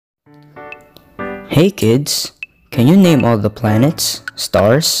Hey kids, can you name all the planets,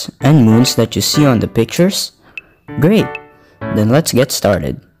 stars, and moons that you see on the pictures? Great, then let's get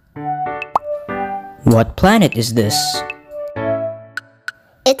started. What planet is this?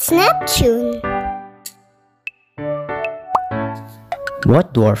 It's Neptune.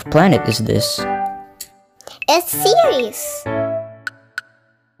 What dwarf planet is this? It's Ceres.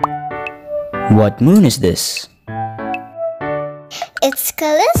 What moon is this? It's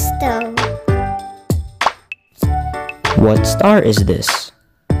Callisto. What star is this?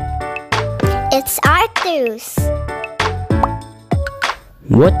 It's Arcturus.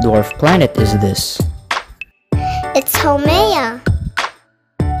 What dwarf planet is this? It's Haumea.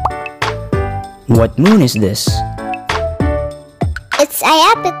 What moon is this? It's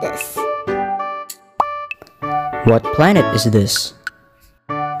Iapetus. What planet is this?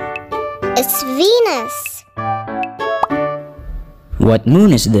 It's Venus. What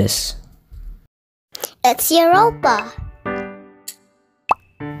moon is this? It's Europa.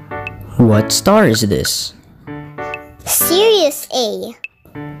 What star is this? Sirius A.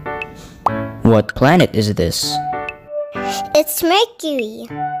 What planet is this? It's Mercury.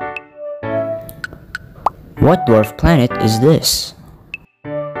 What dwarf planet is this?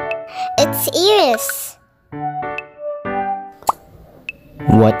 It's Eris.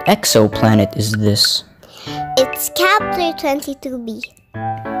 What exoplanet is this? It's Kepler 22b.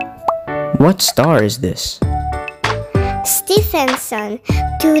 What star is this? Stephenson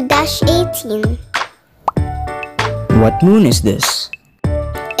 2-18. What moon is this?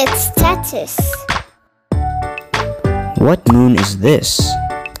 It's Tethys. What moon is this?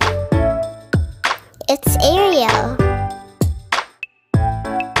 It's Ariel.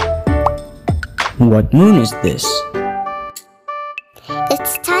 What moon is this?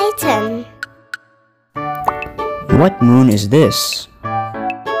 It's Titan. What moon is this?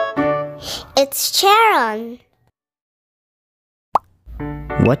 It's Charon.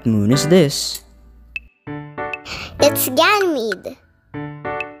 What moon is this? It's Ganymede.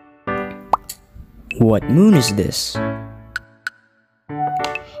 What moon is this?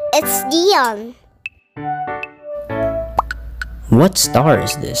 It's Dion. What star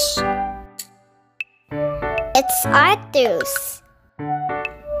is this? It's Arcturus.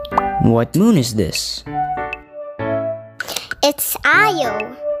 What moon is this? It's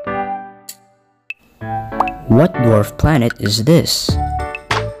Io. What dwarf planet is this?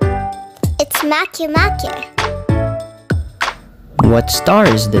 It's Makemake. What star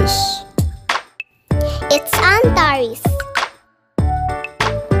is this? It's Antares.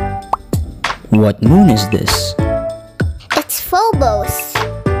 What moon is this? It's Phobos.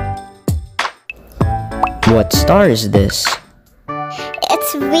 What star is this?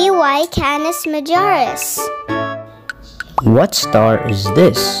 It's VY Canis Majoris. What star is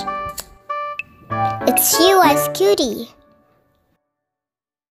this? It's UY Scuti.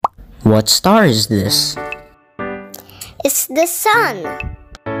 What star is this? It's the Sun.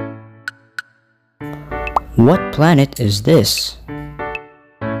 What planet is this?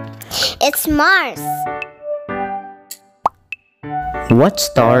 It's Mars. What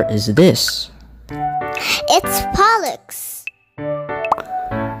star is this? It's Pollux.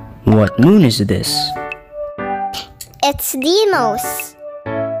 What moon is this? It's Deimos.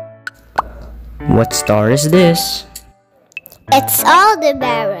 What star is this? It's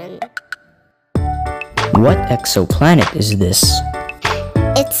Aldebaran. What exoplanet is this?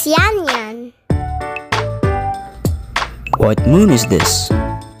 It's Yan Yan. What moon is this?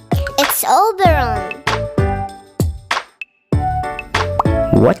 It's Oberon.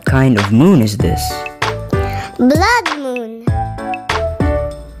 What kind of moon is this? Blood Moon.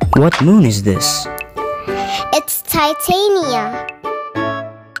 What moon is this? It's Titania.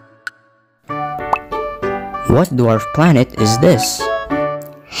 What dwarf planet is this?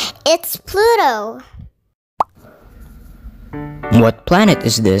 It's Pluto. What planet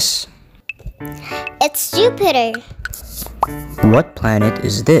is this? It's Jupiter. What planet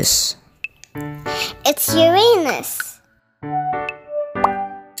is this? It's Uranus.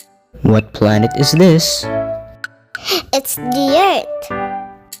 What planet is this? It's the Earth.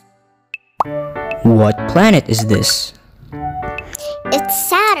 What planet is this? It's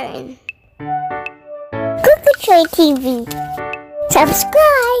Saturn. Cuckoo TV.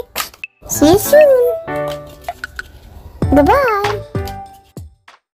 Subscribe. See you soon. Bye-bye.